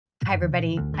Hi,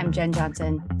 everybody. I'm Jen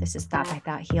Johnson. This is Thought by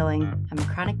Thought Healing. I'm a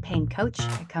chronic pain coach.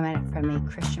 I come at it from a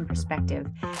Christian perspective,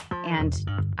 and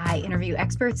I interview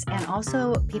experts and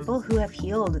also people who have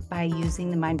healed by using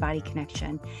the mind-body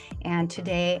connection. And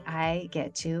today I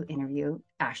get to interview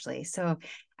Ashley. So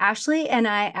Ashley and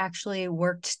I actually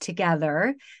worked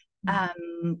together.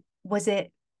 Was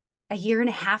it a year and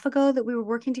a half ago that we were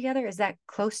working together? Is that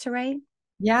close to right?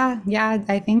 Yeah.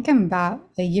 I think I'm about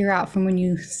a year out from when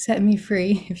you set me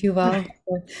free, if you will.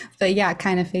 But yeah,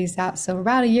 kind of phased out. So we're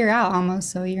about a year out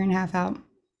almost, so a year and a half out.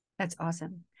 That's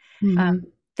awesome. hmm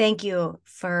Thank you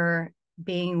for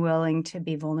being willing to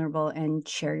be vulnerable and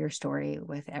share your story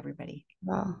with everybody.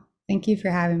 Well, thank you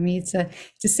for having me. It's a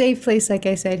safe place, like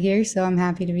I said here, so I'm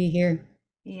happy to be here.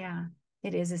 Yeah,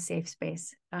 it is a safe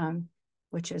space,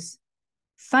 which is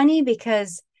funny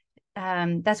because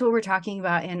that's what we're talking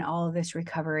about in all of this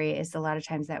recovery is a lot of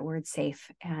times that word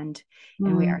safe and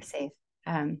we are hmm safe.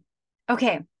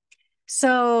 Okay,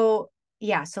 so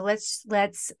yeah, so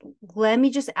let me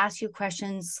just ask you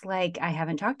questions like I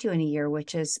haven't talked to you in a year,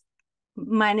 which is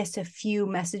minus a few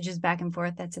messages back and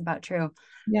forth. That's about true.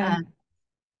 Yeah. Uh,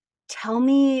 Tell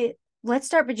me, let's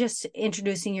start by just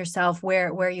introducing yourself,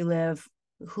 where you live,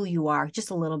 who you are,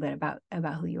 just a little bit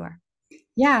about who you are.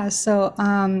 Yeah, so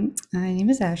my name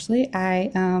is Ashley.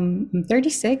 I'm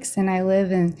 36 and I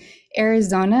live in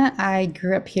Arizona. I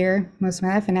grew up here most of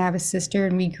my life, and I have a sister,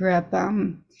 and we grew up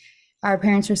our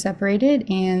parents were separated,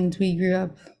 and we grew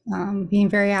up being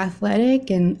very athletic,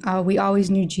 and we always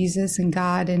knew Jesus and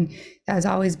God, and that was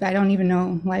always, I don't even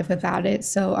know life without it.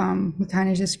 So we kind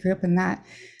of just grew up in that,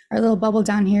 our little bubble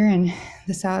down here in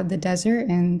the south of the desert.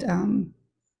 And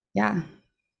yeah,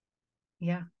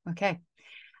 Yeah. Okay.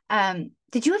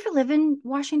 Did you ever live in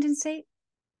Washington State?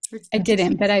 Or I just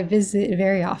didn't, but I visit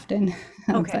very often.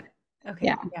 okay. But Okay.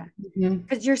 yeah, Yeah. mhm.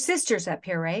 Because your sister's up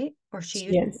here, right? Or she She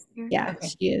used to is. be here? Yeah, Okay.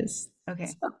 she is. Okay.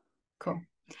 So, Cool.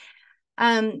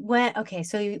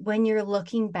 When you're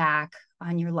looking back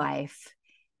on your life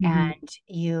and mhm.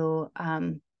 you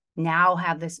now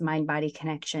have this mind body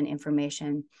connection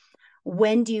information,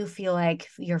 when do you feel like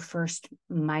your first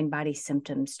mind body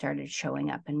symptoms started showing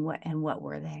up, and what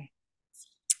were they?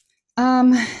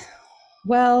 Um,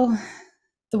 well,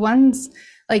 the ones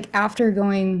like after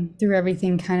going through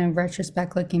everything, kind of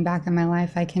retrospect, looking back on my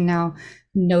life, I can now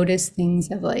notice things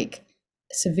of like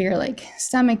severe like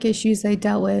stomach issues I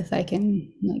dealt with. I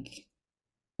can like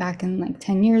back in like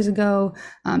 10 years ago,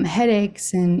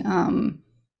 headaches and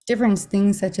different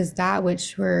things such as that,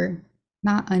 which were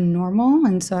not unnormal.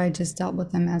 And so I just dealt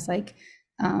with them as like,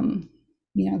 um,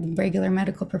 the regular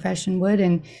medical profession would.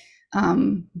 And,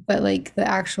 but like the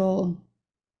actual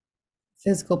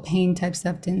physical pain type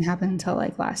stuff didn't happen until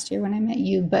like last year when I met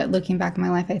you. But looking back in my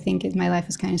life, I think my life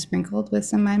is kind of sprinkled with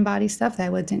some mind body stuff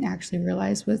that I didn't actually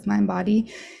realize was mind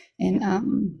body and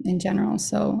in general.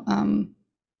 So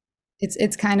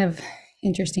it's kind of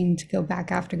interesting to go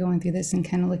back after going through this and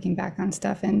kind of looking back on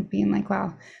stuff and being like,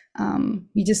 wow,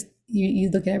 you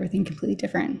look at everything completely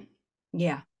different.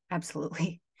 Yeah,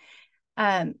 absolutely.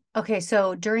 Okay,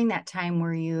 so during that time,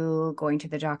 were you going to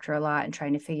the doctor a lot and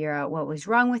trying to figure out what was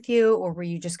wrong with you, or were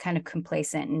you just kind of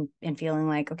complacent and feeling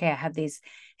like, okay, I have these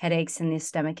headaches and these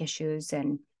stomach issues,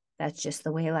 and that's just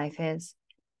the way life is?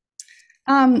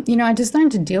 I just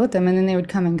learned to deal with them, and then they would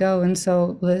come and go. And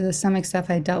so the stomach stuff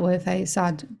I dealt with, I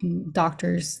saw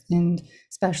doctors and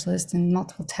specialists and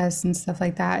multiple tests and stuff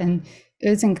like that, and it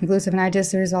was inconclusive. And I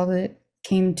just, the result of it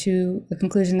came to the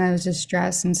conclusion that I was just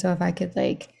stress. And so if I could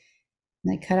like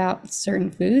cut out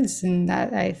certain foods and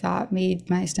that I thought made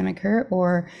my stomach hurt,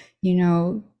 or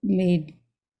made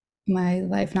my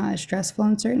life not as stressful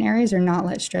in certain areas, or not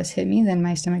let stress hit me, then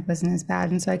my stomach wasn't as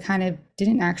bad. And so I kind of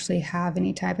didn't actually have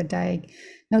any type of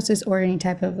diagnosis or any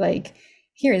type of like,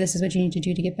 here, this is what you need to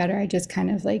do to get better. I just kind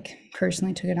of like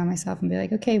personally took it on myself and be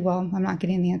like, okay, well, I'm not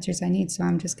getting the answers I need, so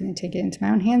I'm just going to take it into my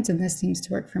own hands, and this seems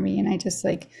to work for me. And I just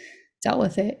like dealt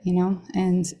with it,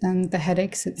 and the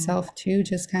headaches itself too,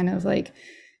 just kind of like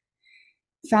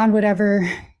found whatever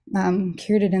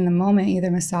cured it in the moment,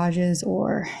 either massages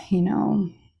or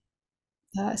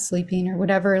sleeping or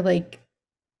whatever, like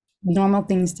normal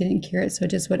things didn't cure it. So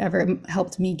just whatever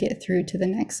helped me get through to the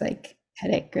next like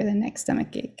headache or the next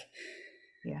stomach ache.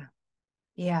 Yeah.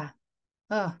 Yeah.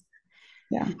 Oh,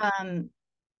 Yeah. um,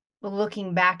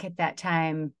 looking back at that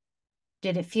time,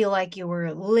 did it feel like you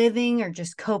were living or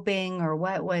just coping, or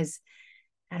what was,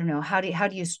 I don't know, how do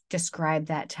you describe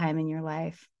that time in your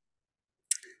life?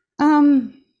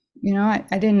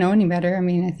 I didn't know any better. I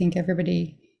mean, I think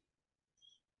everybody,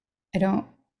 I don't.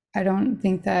 I don't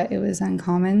think that it was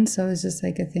uncommon. So it was just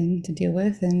like a thing to deal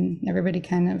with. And everybody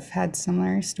kind of had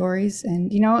similar stories. And,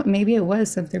 maybe it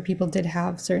was other people did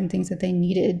have certain things that they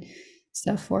needed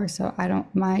stuff for. So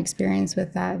my experience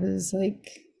with that was like,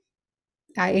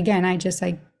 I just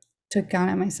like took down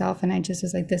at myself and I just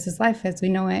was like, this is life as we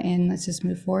know it. And let's just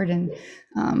move forward. And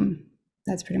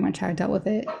that's pretty much how I dealt with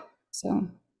it. So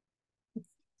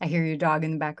I hear your dog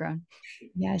in the background.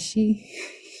 yeah, she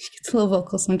gets a little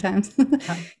vocal sometimes.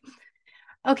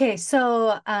 Okay,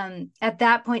 so at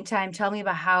that point in time, tell me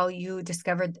about how you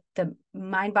discovered the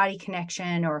mind-body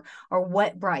connection, or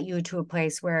what brought you to a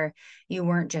place where you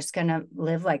weren't just going to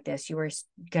live like this, you were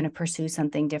going to pursue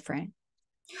something different.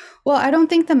 Well, I don't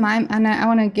think the mind, and I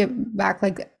want to get back,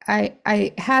 like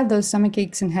I had those stomach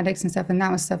aches and headaches and stuff, and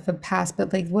that was stuff of past.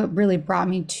 But like what really brought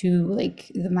me to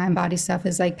like the mind body stuff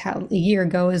is like how a year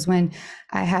ago is when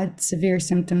I had severe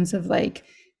symptoms of like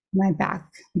my back,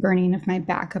 burning of my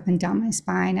back up and down my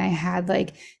spine. I had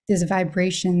like this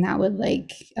vibration that would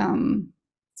like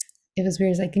it was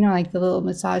weird. It's like, like the little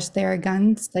massage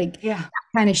Theraguns, like Yeah.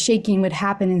 kind of shaking would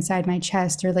happen inside my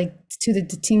chest, or like to the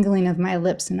tingling of my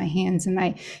lips and my hands and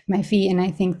my feet. And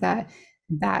I think that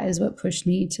that is what pushed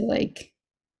me to like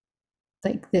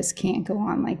this can't go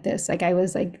on like this. Like I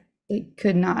was like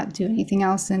could not do anything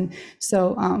else. And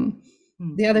so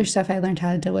the other stuff I learned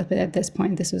how to deal with, but at this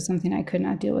point, this was something I could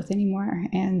not deal with anymore.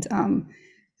 And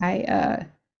I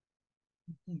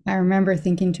remember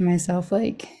thinking to myself,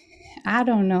 like, I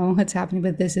don't know what's happening,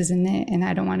 but this isn't it. And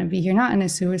I don't want to be here. Not in a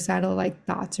suicidal like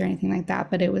thoughts or anything like that,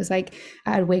 but it was like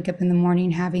I'd wake up in the morning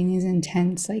having these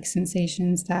intense like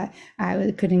sensations that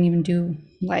I couldn't even do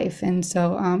life. And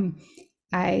so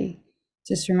I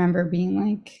just remember being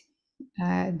like,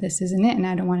 this isn't it. And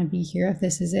I don't want to be here if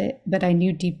this is it. But I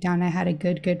knew deep down I had a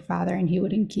good father and he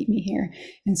wouldn't keep me here.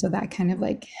 And so that kind of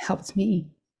like helped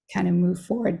me kind of move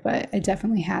forward. But I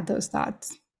definitely had those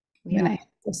thoughts when I had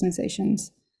those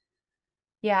sensations.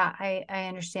 Yeah, I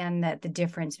understand that the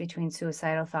difference between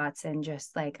suicidal thoughts and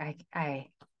just like I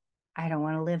don't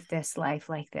want to live this life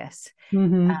like this.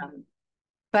 Mm-hmm.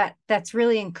 But that's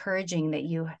really encouraging that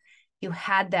you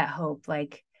had that hope,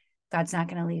 like God's not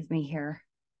going to leave me here.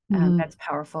 Mm-hmm. That's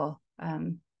powerful,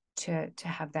 to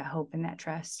have that hope and that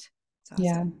trust. It's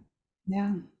awesome.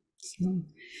 Yeah. So,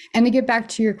 and to get back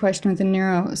to your question with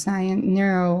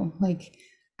the like,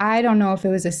 I don't know if it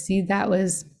was a seed that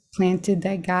was planted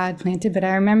that God planted, but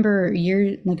I remember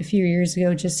a few years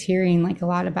ago, just hearing like a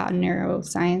lot about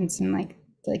neuroscience and like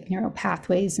neural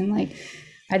pathways, and like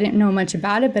I didn't know much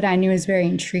about it, but I knew I was very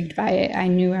intrigued by it. I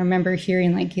remember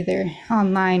hearing like either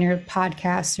online or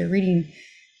podcasts or reading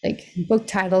like book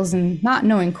titles and not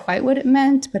knowing quite what it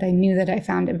meant, but I knew that I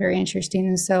found it very interesting.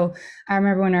 And so I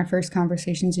remember when our first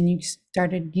conversations and you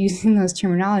started using those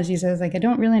terminologies, I was like, I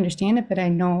don't really understand it, but I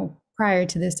know prior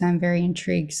to this, I'm very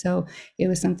intrigued. So it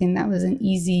was something that was an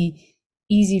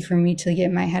easy for me to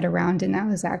get my head around. And that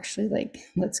was actually like,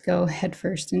 let's go head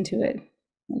first into it.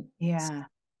 Yeah.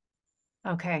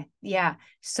 Okay. Yeah.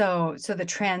 So the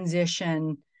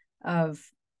transition of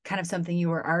kind of something you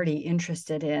were already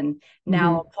interested in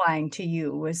now Mm-hmm. applying to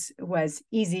you was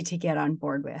easy to get on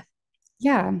board with.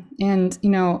 Yeah. And,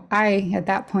 I, at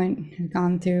that point, had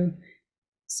gone through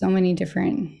so many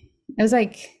different, it was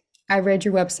like, I read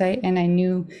your website and I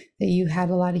knew that you had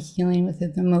a lot of healing with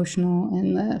the emotional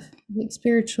and the like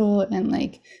spiritual and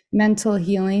like mental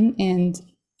healing and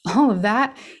all of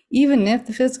that. Even if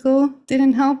the physical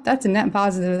didn't help, that's a net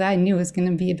positive that I knew was going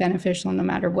to be beneficial no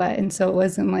matter what. And so it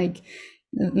wasn't like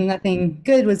nothing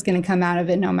good was going to come out of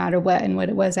it no matter what. And what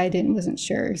it was, wasn't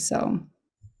sure. So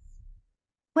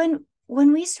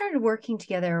When we started working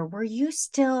together, were you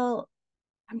still,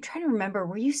 I'm trying to remember,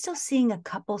 were you still seeing a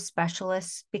couple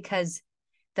specialists? Because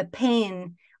the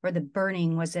pain or the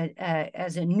burning was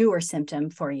as a newer symptom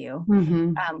for you.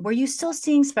 mm-hmm. Were you still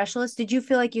seeing specialists? Did you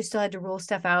feel like you still had to rule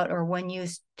stuff out? Or when you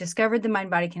discovered the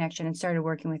mind-body connection and started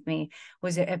working with me,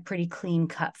 was it a pretty clean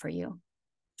cut for you?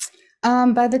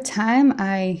 By the time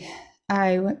I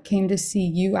came to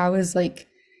see you, I was like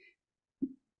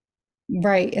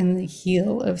right in the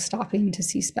heel of stopping to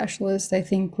see specialists. I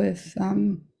think with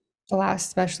the last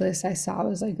specialist I saw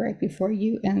was like right before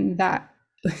you, and that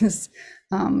was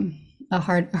a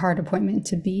hard appointment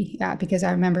to be at, because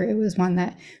I remember it was one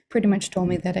that pretty much told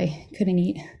me that I couldn't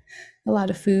eat a lot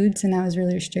of foods and I was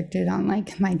really restricted on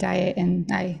like my diet, and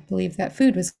I believed that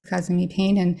food was causing me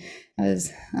pain, and I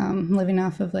was living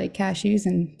off of like cashews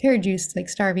and pear juice, like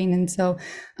starving. And so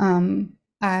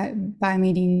by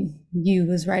meeting you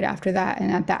was right after that,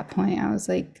 and at that point I was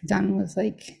like done with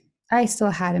like, I still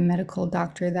had a medical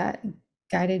doctor that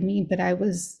guided me, but I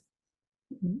was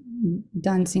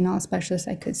done seeing all the specialists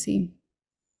I could see.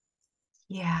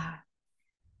 Yeah,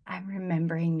 I'm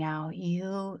remembering now.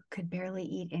 You could barely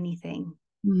eat anything.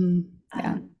 Yeah.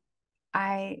 Um,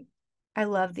 I I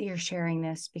love that you're sharing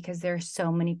this because there are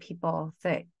so many people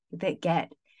that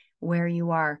get where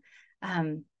you are.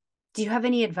 Um, do you have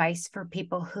any advice for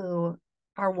people who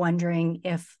are wondering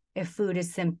if food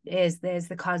is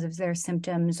the cause of their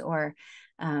symptoms, or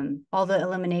all the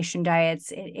elimination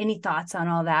diets? Any thoughts on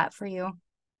all that for you?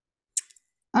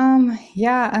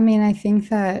 Yeah, I mean, I think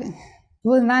that,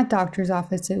 well, in that doctor's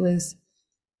office, it was,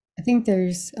 I think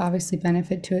there's obviously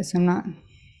benefit to it. So I'm not,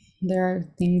 there are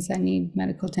things that need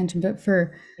medical attention, but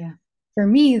Yeah. for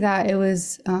me, that it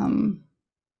was,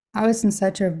 I was in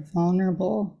such a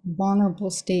vulnerable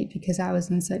state because I was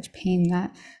in such pain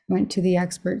that I went to the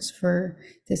experts for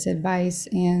this advice.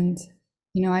 And,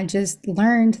 I just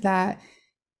learned that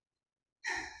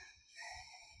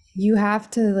you have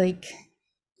to like,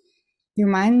 your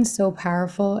mind's so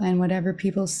powerful, and whatever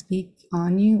people speak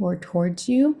on you or towards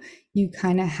you, you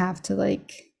kind of have to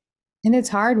like, and it's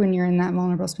hard when you're in that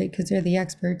vulnerable state because they're the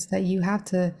experts, that you have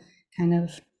to kind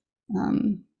of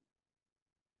um,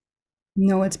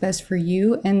 know what's best for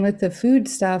you. And with the food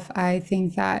stuff, I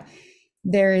think that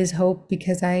there is hope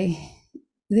because I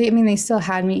mean, they still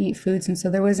had me eat foods, and so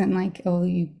there wasn't like, oh,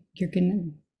 you're gonna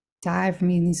die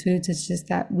from eating these foods. It's just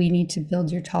that we need to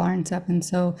build your tolerance up, and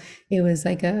so it was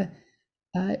like a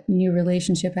new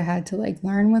relationship I had to like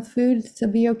learn with food to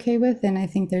be okay with. And I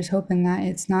think there's hope in that.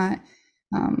 It's not,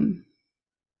 um,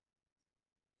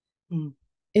 Mm.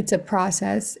 it's a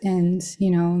process, and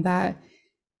that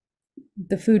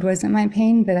the food wasn't my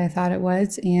pain, but I thought it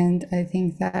was. And I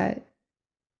think that,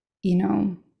 you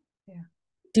know, Yeah.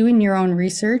 doing your own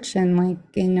research and like,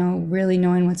 really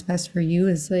knowing what's best for you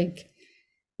is like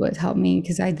what helped me,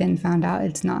 because I then found out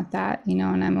it's not that,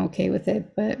 and I'm okay with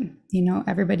it. But,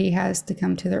 everybody has to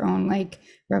come to their own like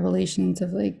revelations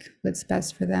of like what's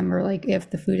best for them, or like if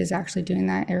the food is actually doing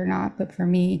that or not. But for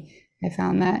me, I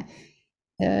found that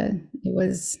it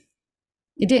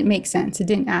didn't make sense. It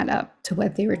didn't add up to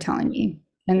what they were telling me.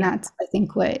 And Yeah. that's, I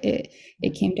think, what it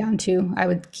came down to. I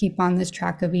would keep on this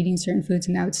track of eating certain foods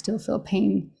and I would still feel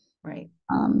pain. Right.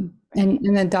 Right.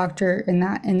 And the doctor in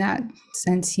that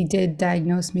sense, he did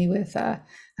diagnose me with I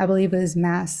believe it was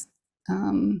mast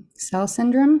cell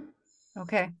syndrome,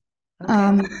 Okay. Okay.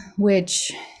 um,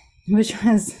 which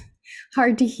was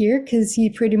hard to hear because he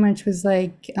pretty much was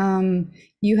like,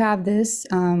 you have this,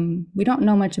 we don't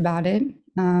know much about it,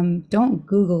 don't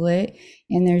Google it,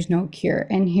 and there's no cure.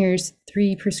 And here's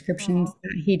 3 prescriptions Oh.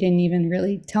 that he didn't even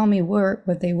really tell me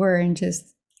what they were, and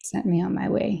just sent me on my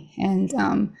way. And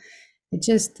it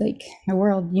just like my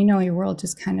world, your world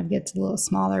just kind of gets a little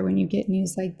smaller when you get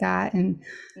news like that, and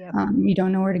Yep. you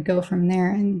don't know where to go from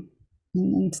there, and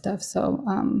stuff. So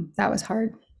that was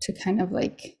hard to kind of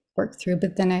like work through.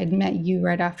 But then I had met you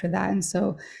right after that, and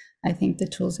so I think the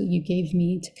tools that you gave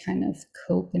me to kind of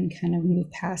cope and kind of move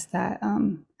past that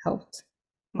helped,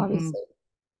 Hmm. obviously.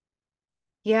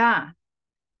 Yeah.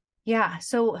 Yeah.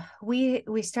 So we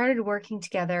started working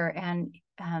together, and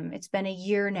it's been a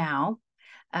year now.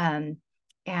 Um,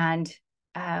 and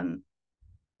um,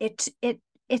 it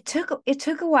took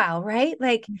a while, right?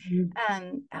 Like,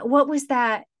 Mhm. what was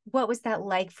that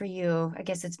like for you? I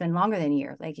guess it's been longer than a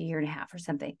year, like a year and a half or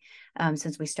something,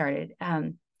 since we started.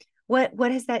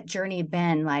 What has that journey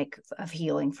been like of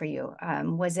healing for you?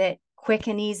 Was it quick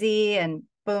and easy and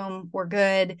boom, we're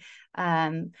good?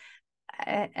 Um,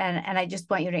 and I just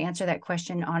want you to answer that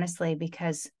question honestly,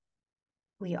 because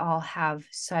we all have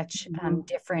such Mhm.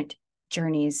 different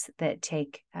journeys that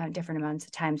take different amounts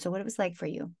of time. So what it was like for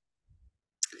you?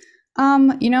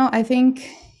 I think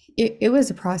it was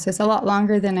a process a lot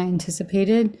longer than I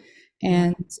anticipated. Yeah.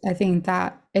 And I think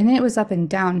that, and it was up and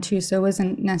down too. So it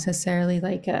wasn't necessarily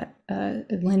like a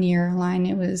linear line.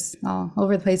 It was all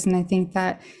over the place. And I think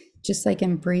that just like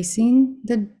embracing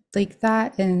like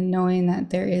that and knowing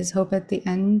that there is hope at the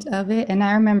end of it. And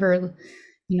I remember,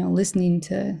 listening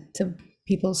to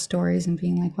people's stories and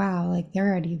being like, wow, like they're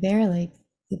already there. Like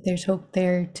there's hope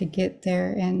there to get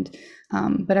there. And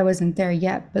but I wasn't there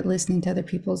yet. But listening to other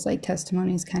people's like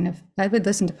testimonies, kind of, I would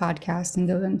listen to podcasts and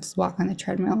go and just walk on the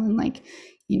treadmill and like,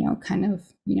 kind of,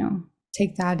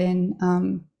 take that in.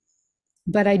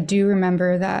 But I do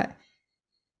remember that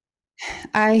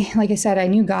like I said, I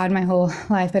knew God my whole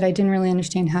life, but I didn't really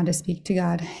understand how to speak to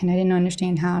God, and I didn't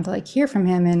understand how to like hear from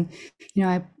Him. And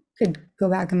I could go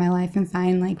back in my life and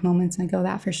find like moments and go,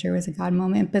 that for sure was a God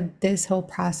moment. But this whole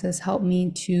process helped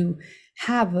me to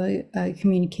have a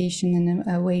communication and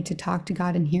a way to talk to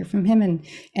God and hear from him. And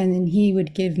then he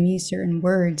would give me certain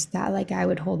words that like I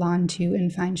would hold on to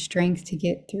and find strength to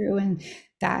get through. And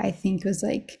that I think was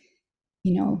like,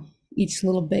 you know, each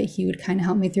little bit he would kind of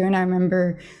help me through. And I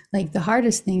remember like the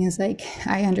hardest thing is like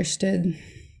I understood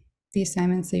the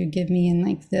assignments they would give me and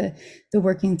like the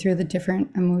working through the different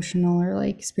emotional or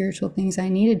like spiritual things I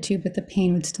needed to, but the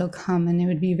pain would still come and it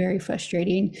would be very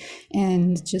frustrating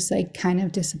and just like kind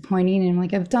of disappointing. And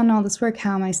like, I've done all this work,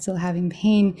 how am I still having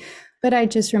pain? But I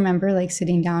just remember like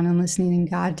sitting down and listening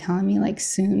and God telling me like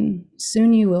soon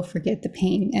you will forget the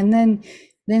pain. And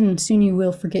then soon you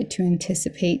will forget to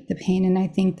anticipate the pain. And I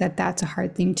think that that's a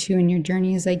hard thing too in your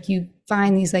journey, is like you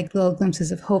find these like little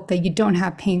glimpses of hope that you don't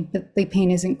have pain, but the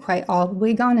pain isn't quite all the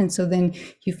way gone. And so then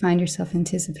you find yourself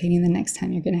anticipating the next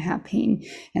time you're going to have pain.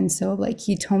 And so like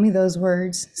he told me those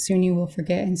words, soon you will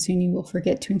forget, and soon you will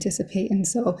forget to anticipate. And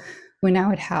so when I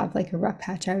would have like a rough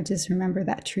patch, I would just remember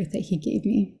that truth that he gave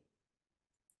me.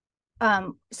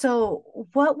 So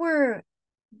what were,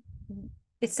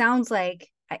 it sounds like,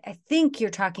 I think you're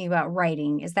talking about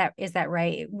writing. Is that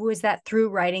right? Was that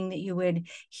through writing that you would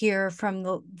hear from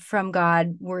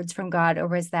God, words from God, or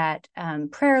was that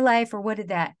prayer life, or where'd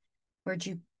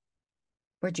you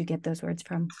get those words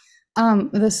from?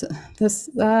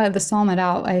 The Psalm It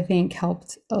Out, I think,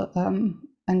 helped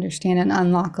understand and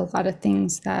unlock a lot of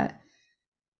things that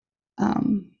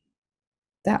um,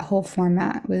 that whole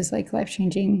format was like life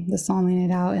changing. The psalming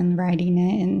it out and writing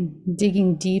it and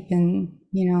digging deep and,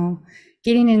 you know,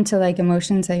 getting into like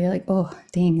emotions that you're like, oh,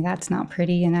 dang, that's not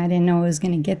pretty. And I didn't know it was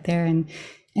going to get there. And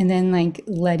then like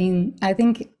I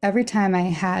think every time I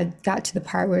had got to the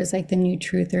part where it's like the new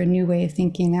truth or a new way of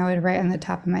thinking, I would write on the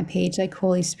top of my page, like,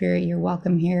 Holy Spirit, you're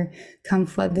welcome here. Come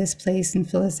flood this place and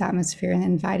fill this atmosphere, and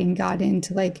inviting God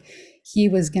into like, he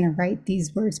was going to write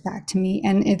these words back to me.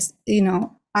 And it's, you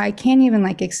know, I can't even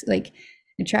like, like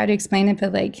I try to explain it,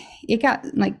 but like it got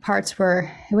like parts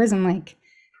where it wasn't like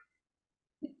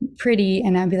pretty,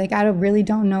 and I'd be like, I really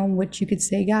don't know what you could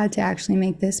say, God, to actually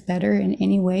make this better in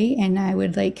any way. And I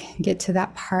would like get to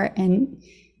that part and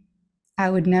I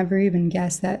would never even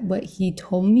guess that what he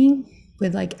told me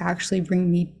would like actually bring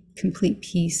me complete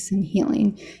peace and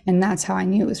healing. And that's how I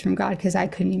knew it was from God, because I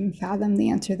couldn't even fathom the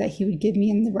answer that he would give me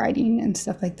in the writing and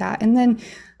stuff like that. And then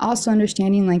also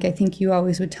understanding, like, I think you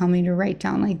always would tell me to write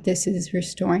down, like, this is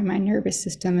restoring my nervous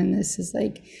system and this is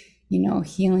like, you know,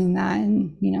 healing that.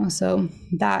 And, you know, so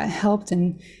that helped.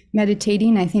 And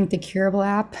meditating, I think the Curable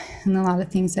app and a lot of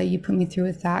things that you put me through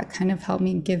with that kind of helped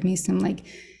me, give me some like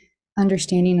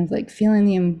understanding of like feeling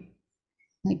the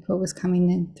like what was coming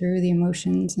in through the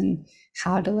emotions and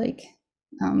how to like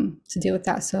to deal with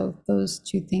that. So those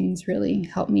two things really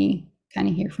helped me kind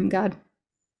of hear from God.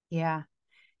 Yeah.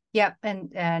 Yep.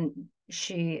 And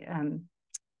she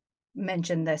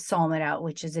mentioned the Psalm It Out,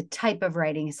 which is a type of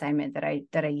writing assignment that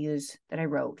I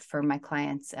wrote for my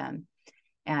clients.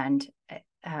 And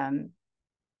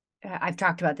I've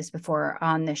talked about this before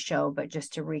on this show, but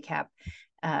just to recap,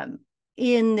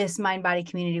 in this mind body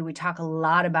community, we talk a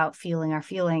lot about feeling our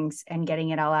feelings and getting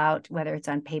it all out, whether it's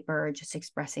on paper or just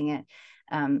expressing it.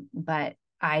 But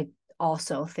I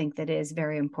also think that it is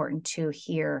very important to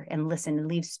hear and listen and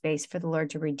leave space for the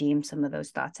Lord to redeem some of those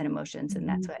thoughts and emotions. And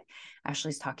that's what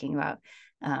Ashley's talking about.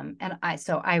 And I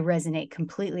resonate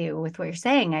completely with what you're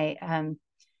saying.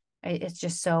 It's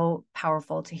just so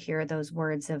powerful to hear those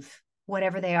words of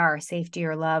whatever they are, safety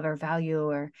or love or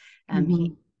value, or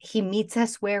he meets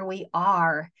us where we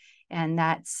are. And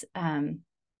that's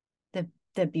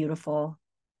the beautiful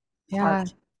part Yeah,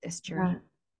 of this yeah.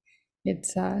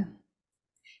 journey.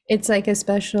 It's like a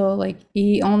special, like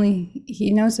he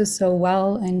knows us so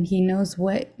well, and he knows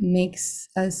what makes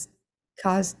us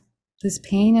cause this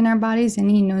pain in our bodies,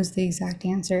 and he knows the exact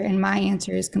answer. And my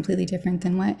answer is completely different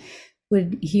than what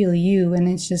would heal you. And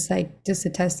it's just like just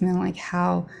a testament like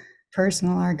how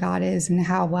personal our God is and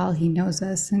how well he knows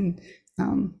us. And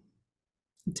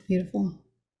it's beautiful.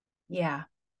 Yeah,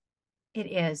 it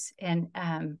is. And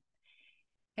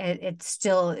it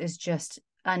still is just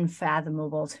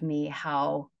unfathomable to me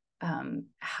how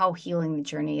healing the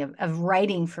journey of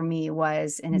writing for me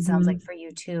was. And it sounds like Mhm. for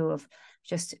you too, of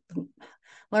just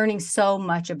learning so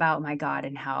much about my God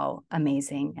and how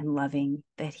amazing and loving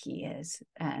that he is.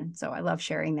 And so I love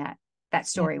sharing that Yeah.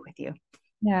 story with you.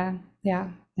 Yeah, yeah.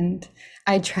 And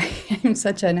I try, I'm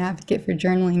such an advocate for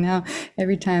journaling now.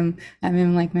 Every time I'm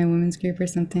in like my women's group or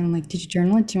something, I'm like, did you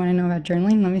journal it? Do you want to know about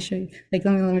journaling? Let me show you. Like,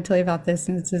 let me tell you about this.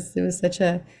 And it's just, it was such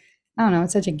a, I don't know,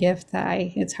 it's such a gift that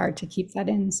it's hard to keep that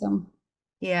in. So,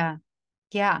 Yeah.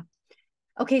 Yeah.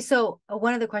 Okay. So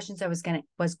one of the questions I was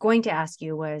going to ask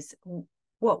you was,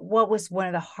 what was one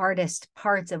of the hardest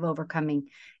parts of overcoming?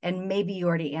 And maybe you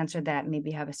already answered that, maybe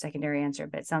you have a secondary answer,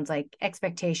 but it sounds like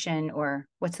expectation, or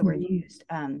what's the word you Mhm. used?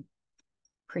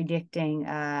 Predicting,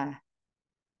 what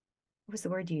was the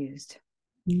word you used?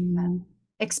 Mm.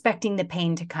 Expecting the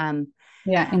pain to come.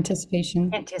 Yeah,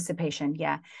 anticipation. Anticipation,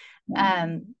 yeah.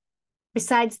 Yeah.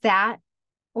 Besides that,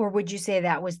 or would you say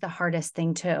that was the hardest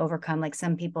thing to overcome? Like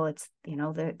some people, it's,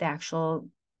 the actual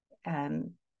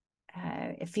um,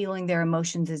 feeling their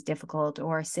emotions is difficult,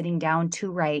 or sitting down to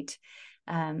write,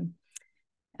 um,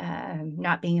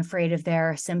 not being afraid of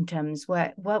their symptoms.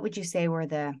 What would you say were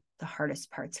the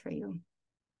hardest parts for you?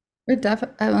 It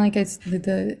definitely, like it's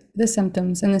the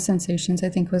symptoms and the sensations, I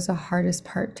think was the hardest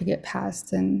part to get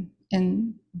past. And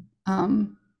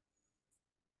um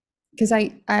because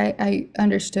I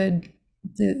understood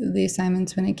the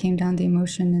assignments when it came down to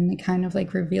emotion, and it kind of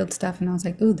like revealed stuff, and I was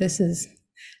like, oh, this is,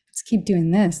 let's keep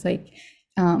doing this. Like,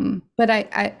 but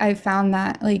I found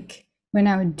that like when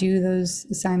I would do those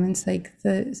assignments, like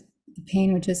the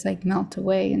pain would just like melt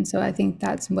away. And so I think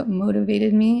that's what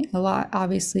motivated me a lot,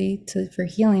 obviously, for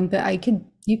healing. But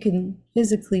you can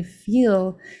physically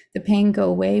feel the pain go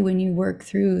away when you work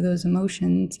through those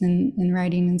emotions and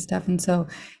writing and stuff. And so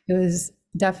it was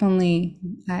definitely,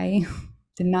 I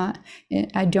did not,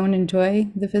 I don't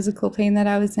enjoy the physical pain that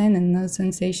I was in and those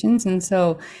sensations. And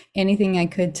so anything I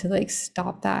could to like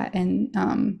stop that. And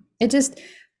it just,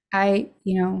 and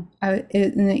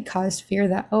it caused fear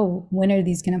that, oh, when are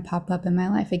these going to pop up in my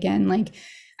life again? Like,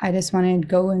 I just wanted to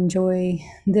go enjoy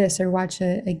this, or watch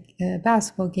a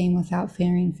basketball game without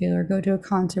fearing fear, or go to a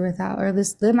concert without, or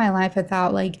just live my life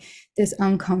without like this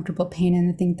uncomfortable pain.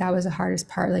 And I think that was the hardest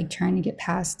part, like trying to get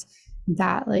past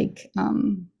that. Like,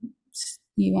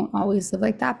 you won't always live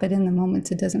like that, but in the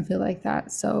moments it doesn't feel like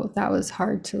that. So that was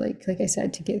hard to like I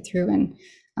said, to get through.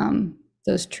 And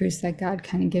those truths that God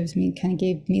kind of gives me kind of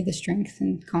gave me the strength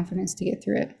and confidence to get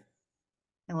through it.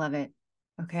 I love it.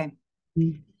 Okay.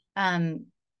 Mm. Um,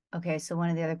 okay. So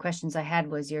one of the other questions I had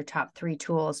was your top three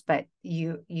tools, but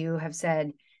you have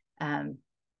said um,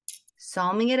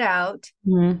 psalming it out,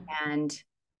 Mm. and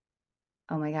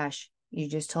oh my gosh, you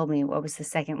just told me what was the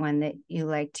second one that you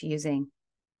liked using.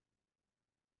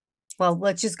 Well,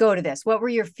 let's just go to this. What were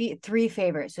your three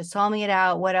favorites? So psalming it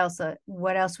out. What else?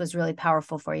 What else was really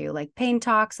powerful for you? Like pain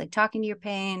talks, like talking to your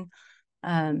pain.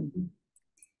 Um,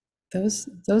 Those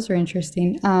are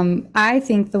interesting. I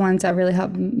think the ones that really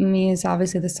helped me is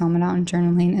obviously the psalm out and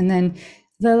journaling, and then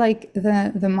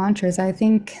the mantras. I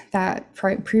think that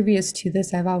previous to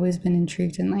this, I've always been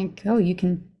intrigued in like, oh, you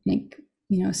can like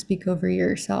speak over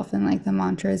yourself and like the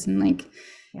mantras, and like,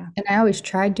 yeah, and I always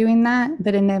tried doing that,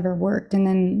 but it never worked. And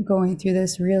then going through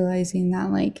this, realizing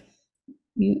that like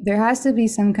there has to be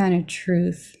some kind of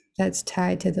truth that's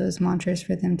tied to those mantras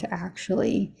for them to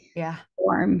actually yeah,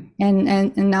 form,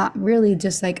 and not really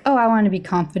just like, oh, I want to be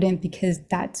confident because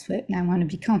that's what I want to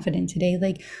be confident today.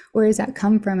 Like, where does that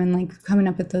come from? And like coming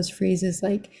up with those phrases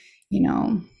like,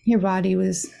 your body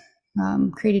was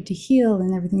created to heal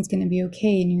and everything's going to be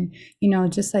okay. And you're,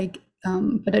 just like,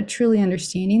 but truly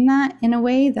understanding that in a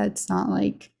way that's not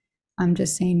like I'm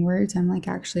just saying words, I'm like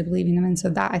actually believing them. And so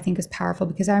that I think is powerful,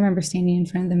 because I remember standing in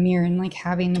front of the mirror and like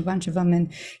having a bunch of them,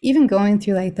 and even going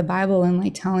through like the Bible and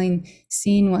like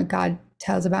seeing what God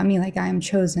tells about me, like I am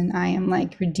chosen, I am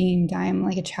like redeemed, I am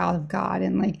like a child of God,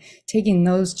 and like taking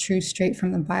those truths straight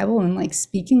from the Bible and like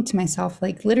speaking to myself,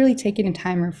 like literally taking a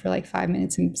timer for like 5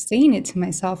 minutes and saying it to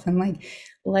myself and like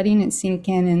letting it sink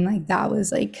in. And like that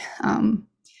was like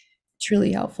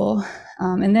truly helpful.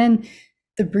 And then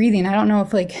the breathing, I don't know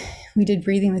if like we did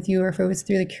breathing with you or if it was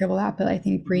through the Curable app, but I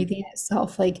think breathing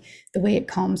itself, like the way it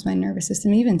calms my nervous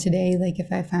system, even today, like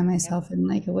if I find yep, myself in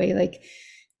like a way, like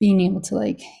being able to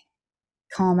like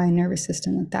calm my nervous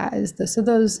system with that is so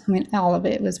those, I mean, all of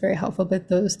it was very helpful, but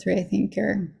those three I think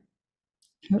are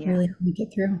what yeah, really helped me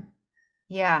get through.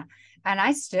 yeah. And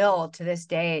I still to this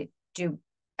day do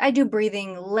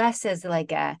breathing less as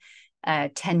like a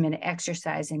 10-minute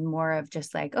exercise, and more of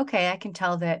just like, okay, I can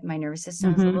tell that my nervous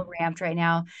system is a little Mm-hmm. ramped right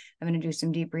now. I'm going to do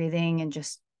some deep breathing and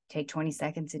just take 20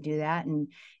 seconds to do that.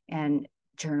 And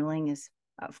journaling is,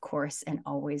 of course, and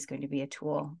always going to be a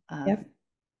tool Yep.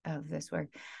 of this work.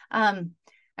 Um,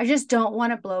 I just don't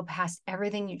want to blow past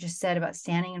everything you just said about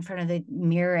standing in front of the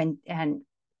mirror, and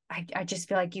I just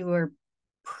feel like you were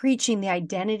preaching the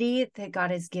identity that God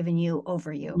has given you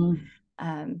over you, Mm-hmm.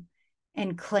 um,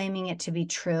 and claiming it to be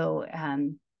true.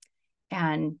 And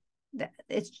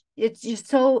it's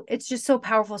just so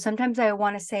powerful. Sometimes I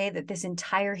want to say that this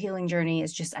entire healing journey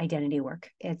is just identity work.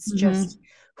 It's just,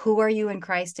 Mm-hmm. who are you in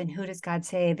Christ, and who does God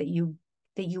say that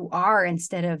you are,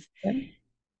 instead of Yep.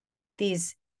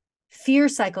 these fear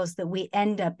cycles that we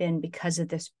end up in because of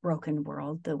this broken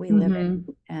world that we live Mm-hmm.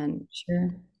 in, and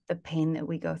Sure. the pain that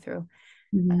we go through.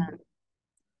 Mm-hmm. Um,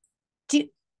 do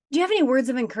you have any words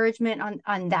of encouragement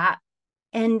on that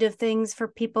end of things for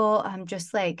people?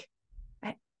 Just like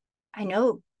I, I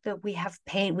know that we have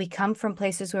pain. We come from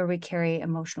places where we carry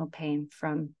emotional pain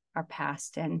from our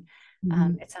past, and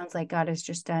Mm-hmm. it sounds like God has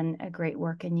just done a great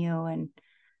work in you. And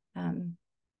um,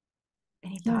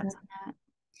 any Yeah. thoughts on that?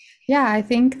 Yeah, I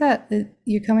think that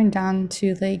you're coming down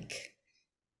to like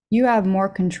you have more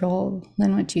control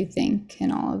than what you think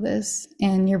in all of this,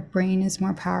 and your brain is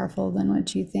more powerful than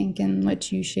what you think, and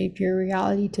what you shape your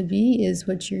reality to be is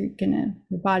what your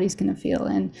body's gonna feel.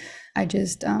 And I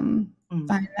just Mm.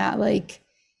 find that like,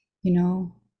 you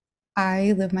know,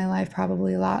 I live my life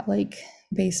probably a lot like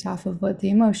based off of what the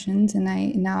emotions, and I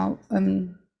now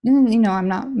and,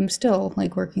 I'm still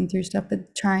like working through stuff,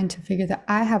 but trying to figure that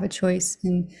I have a choice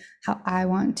in how I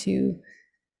want to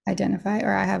identify,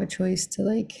 or I have a choice to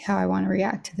like how I want to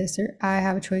react to this, or I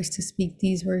have a choice to speak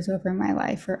these words over my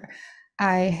life, or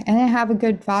I have a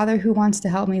good father who wants to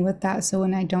help me with that. So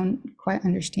when I don't quite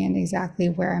understand exactly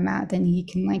where I'm at, then he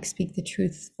can like speak the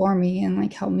truth for me and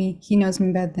like help me. He knows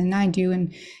me better than I do.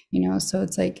 And, so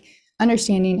it's like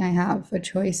understanding I have a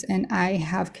choice, and I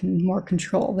have more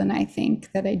control than I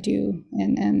think that I do.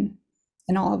 And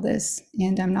all of this.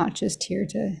 And I'm not just here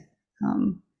to,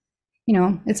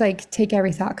 it's like take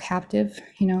every thought captive,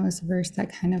 is a verse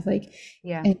that kind of like,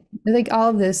 Yeah. like all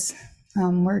of this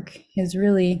work is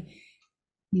really,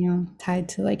 tied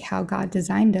to like how God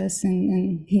designed us,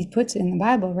 and he puts it in the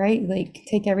Bible, right? Like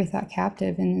take every thought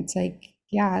captive. And it's like,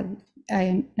 yeah,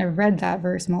 I've read that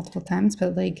verse multiple times,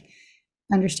 but like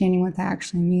understanding what that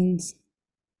actually means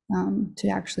to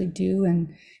actually do,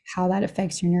 and how that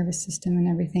affects your nervous system and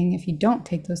everything. If you don't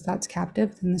take those thoughts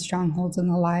captive, then the strongholds and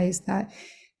the lies that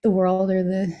the world or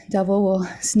the devil will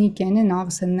sneak in, and all of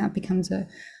a sudden that becomes a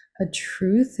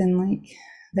truth, and like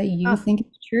that you Oh, think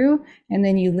it's true, and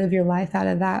then you live your life out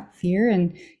of that fear.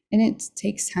 And it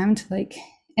takes time to like,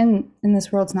 and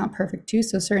this world's not perfect too,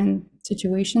 so certain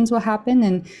situations will happen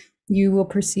and you will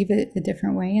perceive it a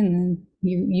different way, and then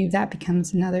you that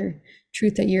becomes another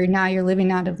truth that you're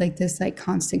living out of, like this like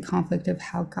constant conflict of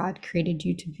how God created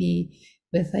you to be,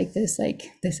 with like this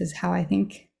is how I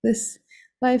think this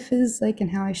life is like,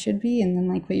 and how I should be. And then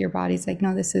like, but your body's like,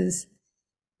 no, this is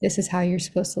how you're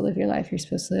supposed to live your life. You're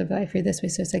supposed to live life. You're this way.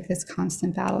 So it's like this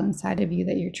constant battle inside of you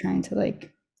that you're trying to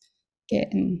like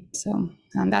get. And so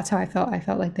that's how I felt. I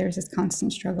felt like there's this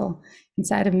constant struggle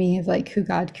inside of me of like who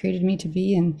God created me to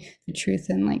be, and the truth,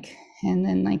 and like, and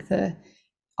then like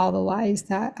all the lies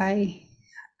that I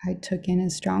took in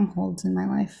as strongholds in my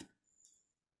life.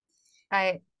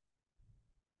 I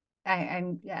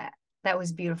I'm yeah, that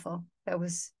was beautiful. That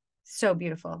was so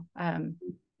beautiful.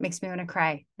 Makes me want to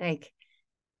cry. Like,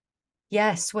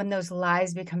 yes, when those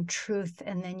lies become truth,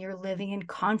 and then you're living in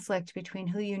conflict between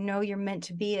who you know you're meant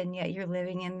to be, and yet you're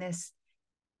living in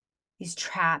these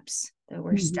traps that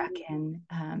we're stuck Mm-hmm.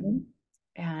 in.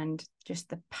 And just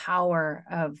the power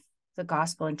of the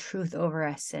gospel and truth over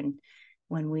us, and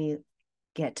when we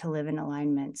get to live in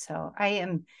alignment. So I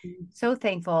am so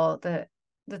thankful that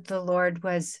the Lord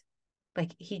was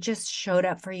like, he just showed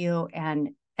up for you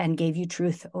and gave you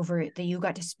truth over it, that you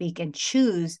got to speak and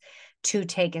choose to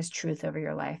take as truth over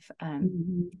your life.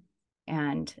 Mm-hmm.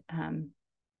 And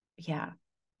yeah,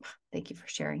 thank you for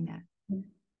sharing that.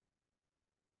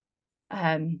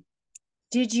 Um,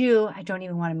 did you, I don't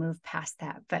even want to move past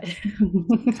that, but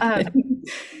um,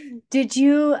 did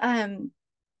you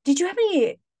did you have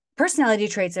any personality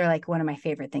traits? Are like one of my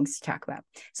favorite things to talk about.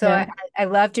 So Yeah. I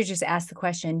love to just ask the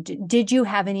question, did you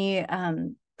have any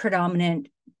predominant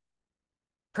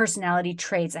personality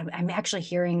traits? I'm actually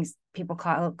hearing people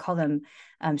call them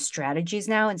strategies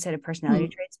now instead of personality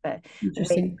Hmm. traits, but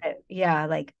Interesting. yeah,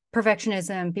 like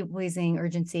perfectionism, people pleasing,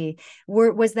 urgency.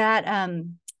 Was that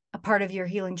a part of your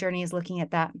healing journey, is looking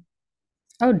at that?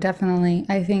 Oh, definitely.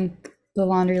 I think the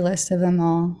laundry list of them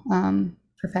all,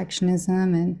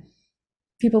 perfectionism and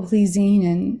people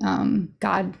pleasing, and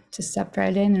God just stepped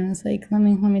right in and was like, let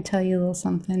me tell you a little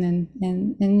something,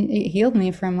 and it healed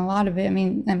me from a lot of it. I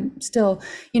mean, I'm still,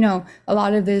 a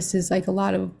lot of this is like a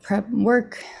lot of prep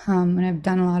work, and I've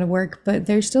done a lot of work, but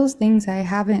there's still things I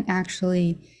haven't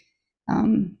actually,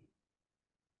 um,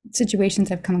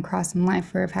 situations I've come across in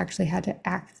life where I've actually had to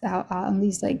act out on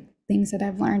these like things that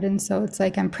I've learned. And so it's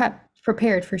like I'm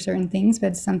prepared for certain things,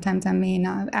 but sometimes I may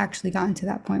not have actually gotten to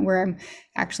that point where I'm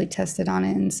actually tested on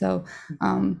it. And so,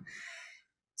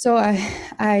 so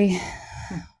I,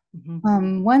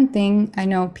 Mm-hmm. one thing I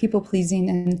know, people pleasing,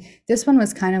 and this one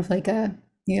was kind of like a,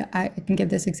 yeah, I can give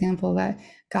this example that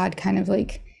God kind of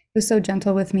like was so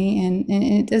gentle with me, and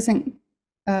it doesn't,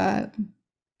 uh,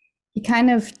 he kind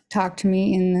of talked to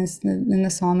me in the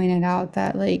psalming it out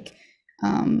that like,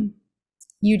 um,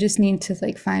 you just need to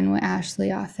like find what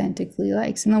Ashley authentically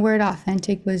likes. And the word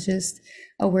authentic was just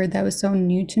a word that was so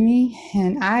new to me.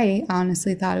 And I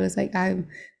honestly thought it was like,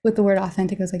 with the word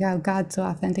authentic, I was like, oh, God's so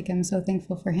authentic. I'm so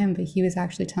thankful for him. But he was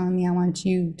actually telling me, I want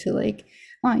you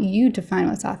to find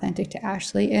what's authentic to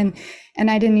Ashley. And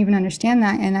I didn't even understand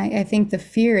that. And I think the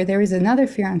fear, there was another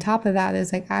fear on top of that,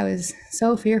 is like, I was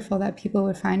so fearful that people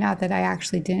would find out that I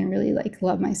actually didn't really like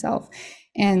love myself.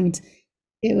 And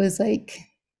it was like,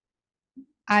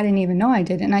 I didn't even know I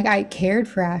did. And like, I cared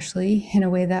for Ashley in a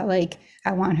way that like,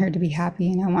 I want her to be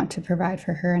happy and I want to provide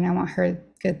for her and I want her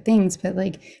good things. But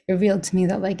like, revealed to me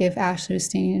that like, if Ashley was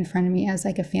standing in front of me as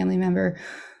like a family member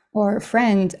or a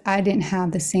friend, I didn't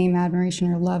have the same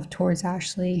admiration or love towards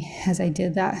Ashley as I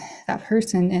did that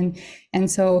person.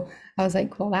 And so I was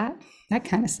like, well, that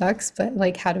kind of sucks, but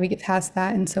like, how do we get past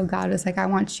that? And so God was like, I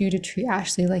want you to treat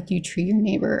Ashley like you treat your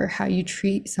neighbor or how you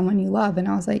treat someone you love. And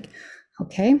I was like,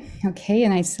 okay.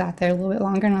 And I sat there a little bit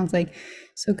longer and I was like,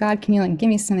 so God, can you like give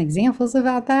me some examples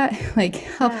about that? Like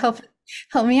help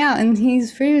me out. And he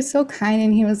was so kind,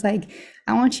 and he was like,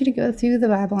 I want you to go through the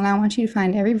Bible and I want you to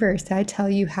find every verse that I tell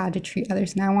you how to treat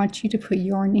others. And I want you to put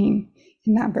your name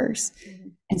in that verse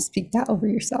and speak that over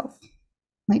yourself.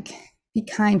 Like, be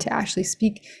kind to Ashley,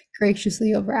 speak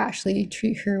graciously over Ashley,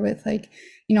 treat her with like,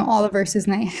 all the verses.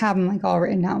 And I have them like all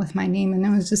written down with my name. And it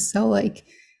was just so like,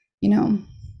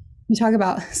 we talk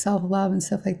about self-love and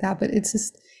stuff like that, but it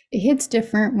hits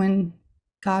different when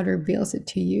God reveals it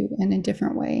to you in a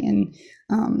different way. And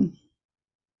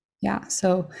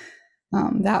so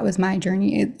that was my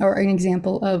journey, or an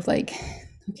example of like,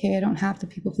 okay, I don't have to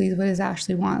people please. What does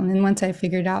Ashley want? And then once I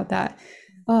figured out that,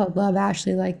 oh, love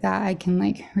Ashley like that, I can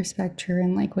like respect her,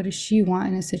 and like, what does she want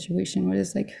in a situation? What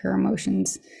is like her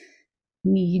emotions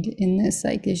need in this?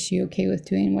 Like, is she okay with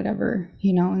doing whatever,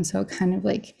 And so it kind of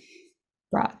like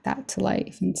brought that to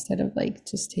life instead of like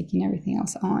just taking everything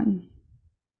else on.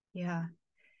 Yeah.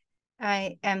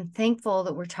 I am thankful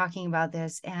that we're talking about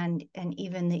this, and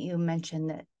even that you mentioned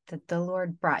that the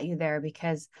Lord brought you there,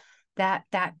 because that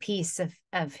piece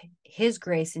of his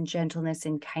grace and gentleness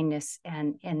and kindness,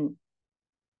 and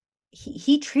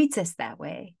he treats us that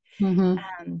way.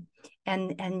 Mm-hmm.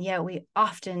 And yet we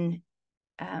often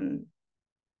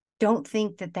don't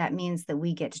think that means that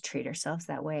we get to treat ourselves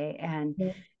that way. And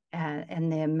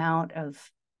the amount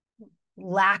of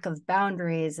lack of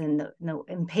boundaries and the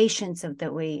impatience of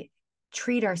that we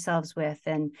treat ourselves with,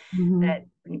 and that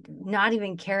not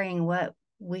even caring what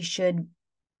we should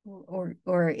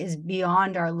or is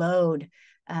beyond our load,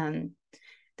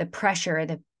 the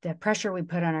pressure we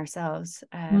put on ourselves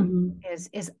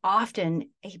is often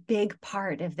a big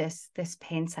part of this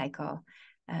pain cycle.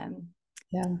 And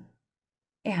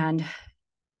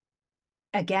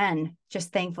again,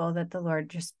 just thankful that the Lord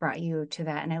just brought you to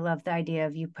that. And I love the idea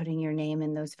of you putting your name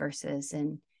in those verses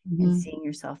and seeing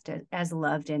yourself as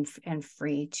loved and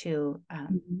free to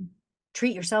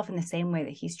treat yourself in the same way that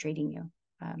he's treating you.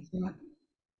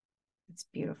 It's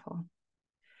beautiful.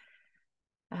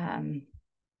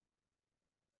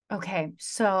 Okay.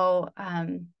 So,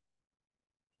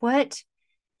 what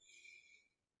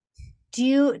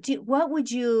what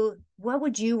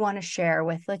would you want to share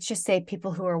with, let's just say,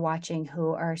 people who are watching who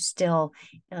are still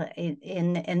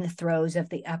in the throes of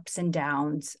the ups and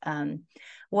downs?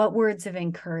 What words of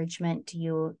encouragement do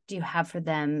you have for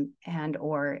them, and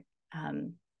or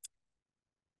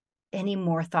any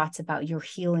more thoughts about your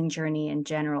healing journey in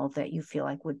general that you feel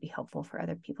like would be helpful for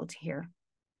other people to hear?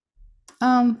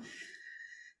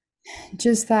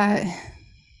 Just that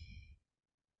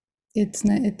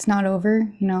it's not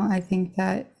over. I think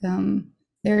that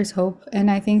there's hope, and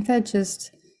I think that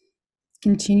just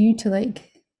continue to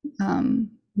like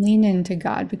lean into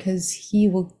God, because he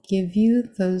will give you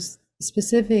those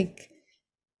specific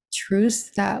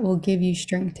truths that will give you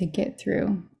strength to get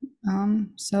through.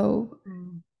 So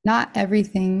not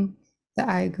everything that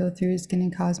I go through is going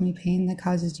to cause me pain that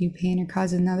causes you pain or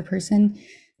causes another person.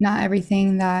 Not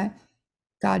everything that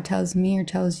God tells me or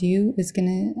tells you is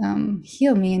going to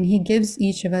heal me. And he gives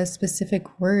each of us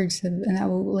specific words, and that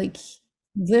will like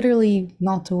literally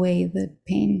melt away the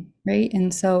pain, right?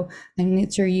 And so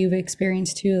I'm sure you've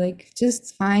experienced too, like,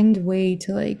 just find a way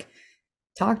to like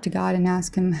talk to God and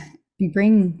ask him,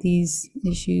 bring these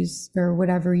issues or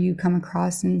whatever you come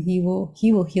across, and he will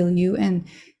heal you. And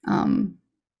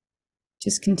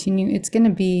just continue. It's going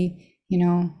to be,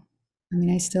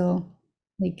 I still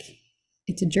like,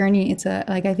 it's a journey. It's a,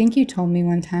 like, I think you told me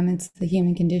one time, it's the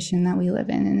human condition that we live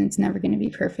in, and it's never going to be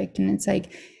perfect. And it's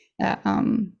like,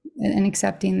 and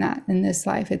accepting that in this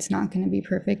life, it's not going to be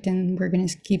perfect, and we're going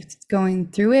to keep going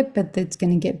through it, but it's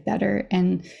going to get better.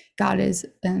 And God is,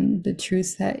 and the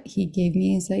truth that he gave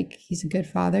me is like, he's a good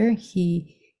father.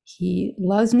 He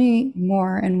loves me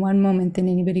more in one moment than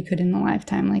anybody could in a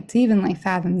lifetime. Like, to even like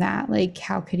fathom that, like,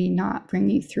 how could he not bring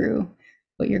you through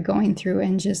what you're going through,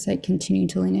 and just like continue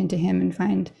to lean into him and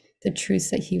find the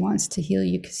truths that he wants to heal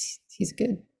you, because he's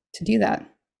good to do that.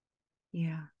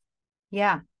 Yeah.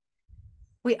 Yeah.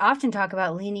 We often talk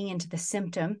about leaning into the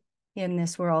symptom in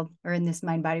this world, or in this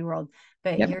mind body world,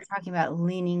 but Yep. you're talking about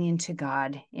leaning into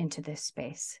God, into this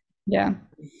space. Yeah.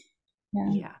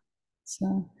 Yeah. Yeah.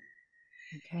 So,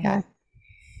 Okay. yeah.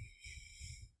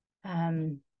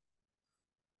 Um,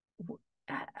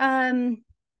 um,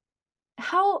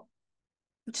 how,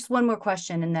 just one more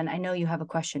question, and then I know you have a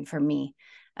question for me.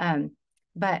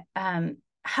 But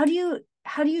how do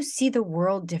you see the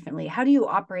world differently? How do you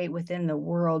operate within the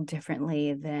world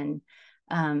differently than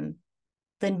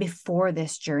before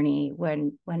this journey,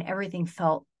 when everything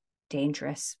felt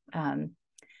dangerous? And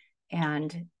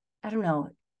I don't know,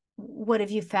 what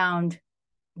have you found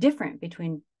different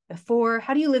between before?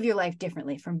 How do you live your life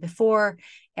differently from before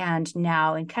and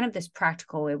now, in kind of this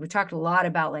practical way? We talked a lot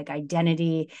about like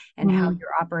identity and how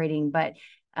you're operating, but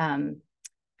um,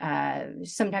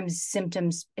 sometimes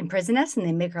symptoms imprison us and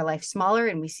they make our life smaller,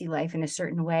 and we see life in a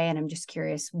certain way. And I'm just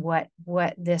curious what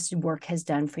this work has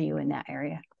done for you in that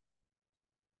area.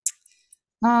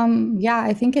 Yeah,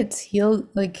 I think it's healed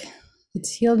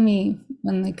me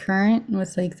in the current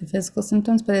with like the physical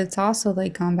symptoms, but it's also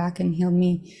like gone back and healed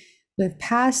me with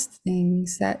past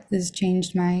things, that has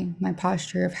changed my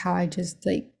posture of how I just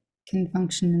like can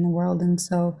function in the world. And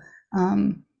so,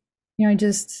 I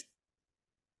just,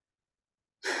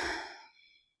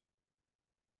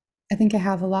 I think I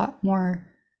have a lot more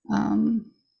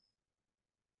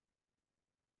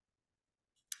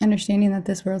understanding that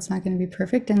this world's not going to be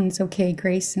perfect, and it's okay,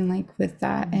 grace, and like with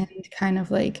that, and kind of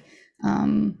like,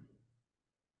 and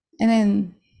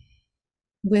then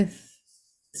with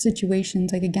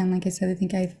situations, like, again, like I said, I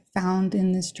think I found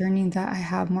in this journey that I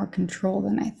have more control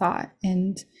than I thought,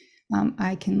 and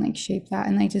I can like shape that.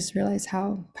 And I just realized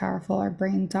how powerful our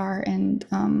brains are, and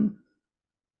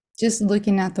just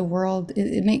looking at the world,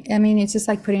 I mean, it's just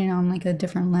like putting it on like a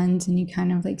different lens, and you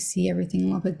kind of like see everything a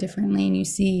little bit differently, and you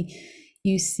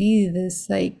see this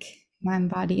like mind,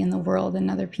 body, in the world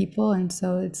and other people. And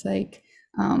so it's like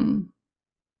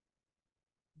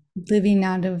living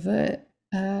out of a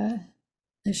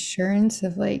assurance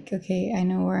of like, okay, I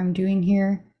know what I'm doing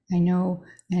here. I know,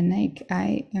 and like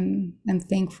I'm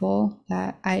thankful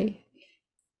that I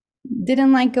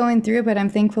didn't like going through it, but I'm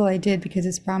thankful I did, because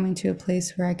it's brought me to a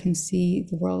place where I can see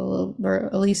the world a little, or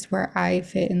at least where I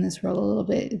fit in this world a little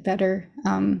bit better.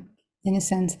 In a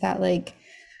sense that like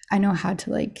I know how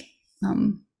to like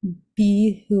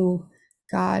be who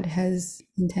God has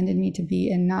intended me to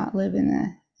be, and not live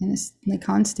in a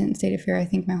constant state of fear. I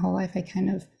think my whole life I kind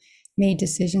of made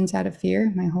decisions out of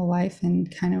fear my whole life,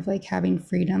 and kind of like having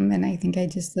freedom. And I think I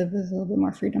just live with a little bit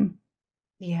more freedom.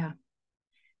 Yeah.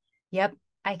 Yep.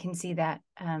 I can see that,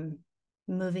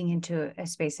 moving into a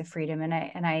space of freedom.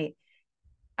 And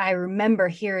I remember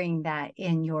hearing that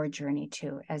in your journey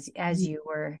too, as you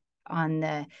were on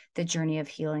the journey of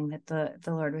healing, that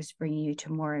the Lord was bringing you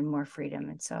to more and more freedom.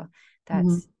 And so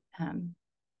that's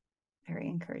very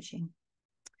encouraging.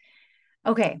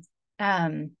 Okay.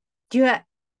 Do you have,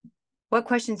 what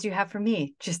questions do you have for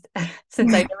me? Just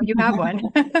since I know you have one.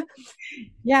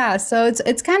 Yeah, so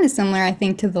it's kind of similar, I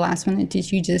think, to the last one that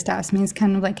you just asked me. It's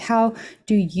kind of like, how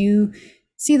do you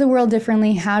see the world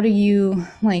differently? How do you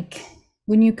like,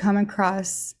 when you come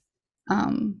across,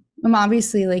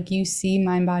 obviously like you see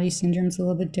mind body syndromes a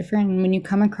little bit different, and when you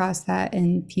come across that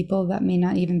in people that may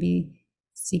not even be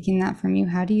seeking that from you,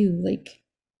 how do you like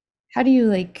I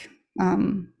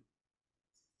don't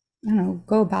know,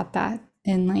 go about that,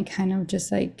 and like kind of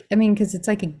just like, I mean, because it's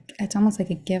like it's almost like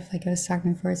a gift, like I was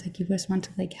talking before. It's like you just want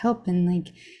to like help and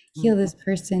like heal this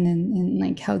person, and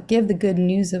like help give the good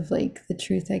news of like the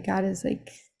truth that God has like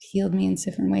healed me in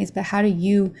different ways. But how do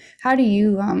you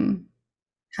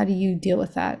deal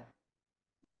with that?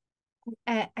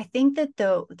 I think that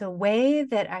the way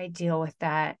that I deal with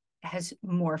that has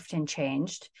morphed and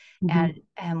changed. Mm-hmm.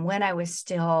 And when I was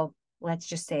still, let's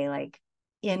just say, like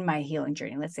in my healing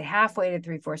journey, let's say halfway to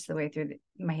three-fourths of the way through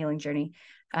my healing journey,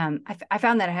 I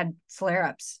found that I had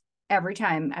flare-ups every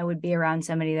time I would be around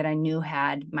somebody that I knew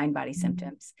had mind body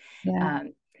symptoms, Yeah.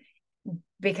 um,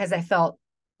 because I felt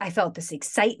I felt this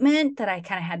excitement that I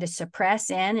kind of had to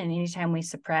suppress in. And anytime we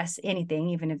suppress anything,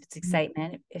 even if it's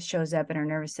excitement, it shows up in our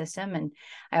nervous system. And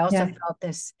I also felt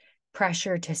this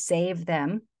pressure to save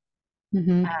them,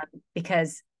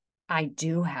 because I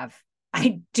do have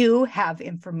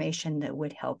information that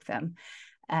would help them.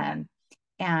 And,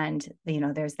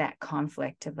 there's that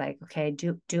conflict of like, okay,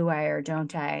 do I or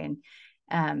don't I?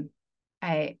 And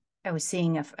I was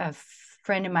seeing a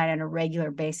friend of mine on a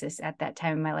regular basis at that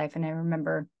time in my life. And I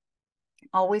remember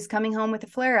always coming home with a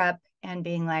flare up and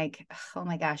being like, oh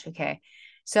my gosh, okay.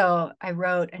 So I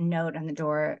wrote a note on the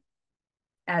door,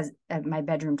 as at my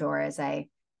bedroom door, as I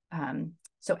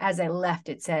left,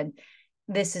 it said,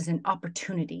 this is an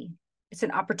opportunity. It's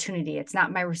an opportunity. It's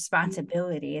not my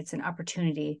responsibility. It's an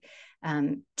opportunity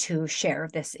to share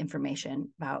this information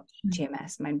about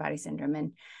TMS, mind body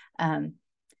syndrome.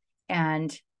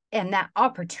 And that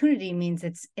opportunity means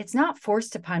it's not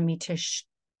forced upon me to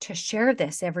share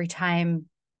this every time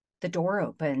the door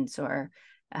opens, or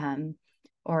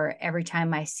every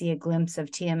time I see a glimpse of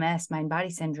TMS, mind body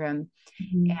syndrome.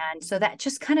 And so that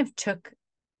just kind of took,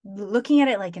 looking at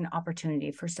it like an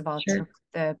opportunity, first of all, took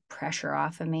the pressure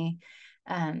off of me.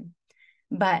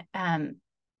 But I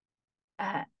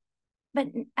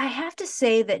have to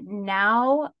say that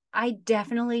now I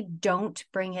definitely don't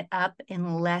bring it up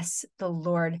unless the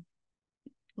Lord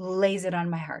lays it on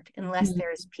my heart, unless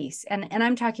there's peace. And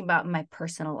I'm talking about my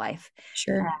personal life.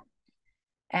 Yeah,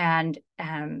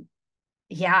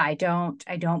 I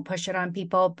don't push it on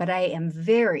people, but I am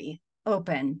very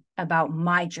open about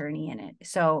my journey in it.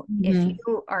 So if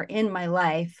you are in my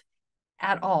life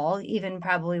at all, even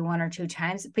probably one or two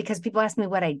times, because people ask me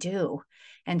what I do.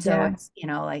 And so it's,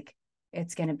 like,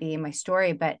 it's going to be my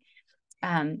story. But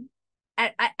I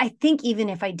think even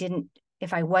if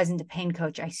I wasn't a pain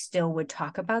coach, I still would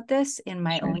talk about this in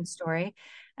my own story.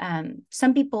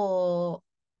 Some people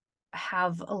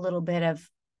have a little bit of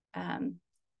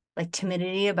like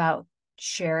timidity about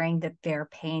sharing that their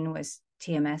pain was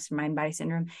TMS, mind body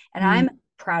syndrome. And I'm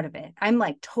proud of it. I'm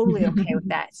like totally okay with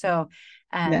that. So,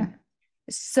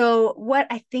 so what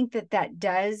I think that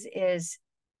does is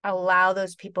allow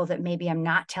those people that maybe I'm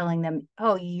not telling them,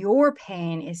 oh, your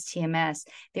pain is TMS.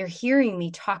 They're hearing me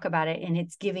talk about it, and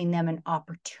it's giving them an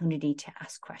opportunity to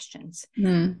ask questions.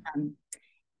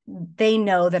 They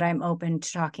know that I'm open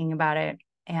to talking about it.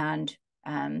 And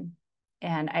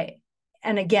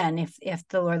again, if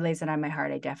the Lord lays it on my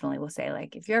heart, I definitely will say,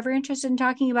 like, if you're ever interested in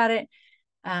talking about it,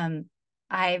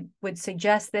 I would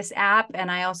suggest this app.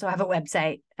 And I also have a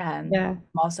website. I'm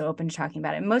also open to talking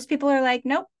about it. And most people are like,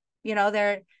 nope,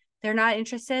 they're not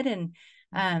interested.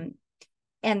 And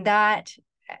that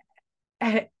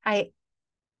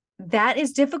that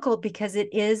is difficult, because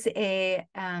it is a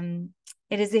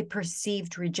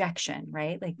perceived rejection,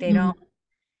 right? Like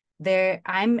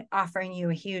I'm offering you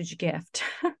a huge gift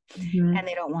and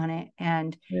they don't want it.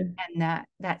 And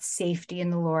that safety in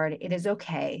the Lord, it is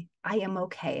okay. I am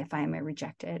okay if I am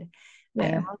rejected. I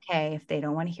am okay if they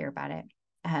don't want to hear about it.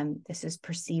 This is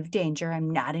perceived danger. I'm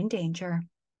not in danger.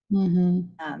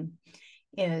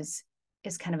 Is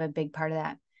kind of a big part of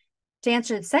that. To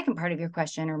answer the second part of your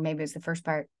question, or maybe it's the first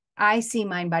part, I see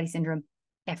mind body syndrome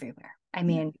everywhere. I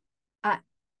mean,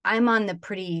 I'm on the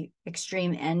pretty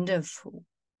extreme end of,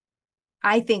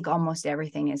 I think almost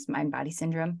everything is mind body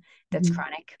syndrome that's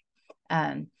chronic.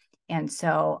 And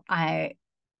so I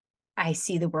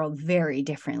see the world very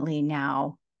differently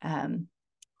now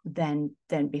than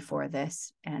before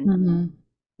this. And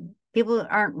people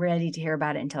aren't ready to hear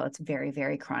about it until it's very,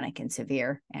 very chronic and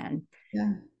severe. And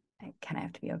I kind of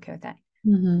have to be okay with that.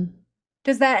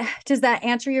 Does that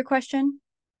answer your question?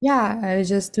 Yeah, I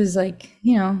was like,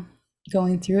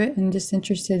 going through it and just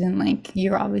interested in, like,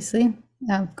 you obviously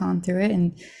have gone through it,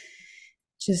 and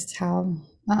just how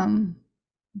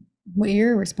what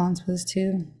your response was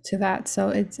to that. So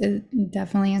it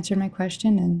definitely answered my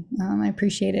question, and I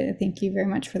appreciate it. Thank you very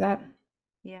much for that.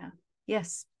 Yeah.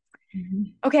 Yes.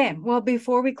 Okay. Well,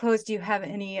 before we close, do you have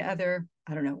any other,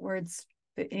 I don't know, words,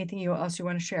 anything else you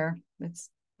want to share that's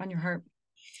on your heart?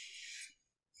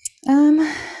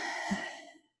 Not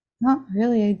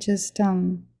really. I just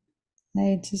hope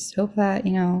that,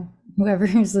 whoever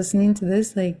is listening to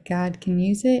this, like, God can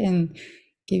use it and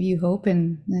give you hope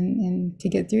and to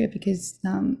get through it, because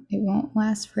it won't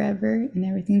last forever, and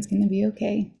everything's going to be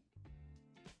okay.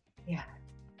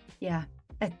 Yeah.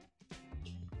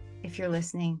 If you're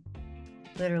listening,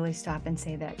 literally stop and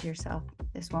say that to yourself.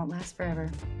 This won't last forever.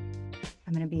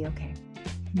 I'm going to be okay.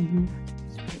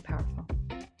 It's pretty powerful.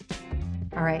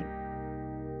 All right.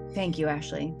 Thank you,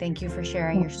 Ashley. Thank you for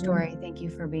sharing your story. Thank you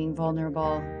for being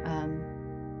vulnerable.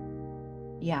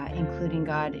 yeah, including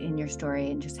God in your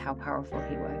story and just how powerful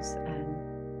he was.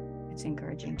 And it's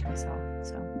encouraging to us all.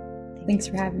 So Thanks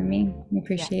for having me. I yeah.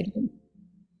 appreciate it.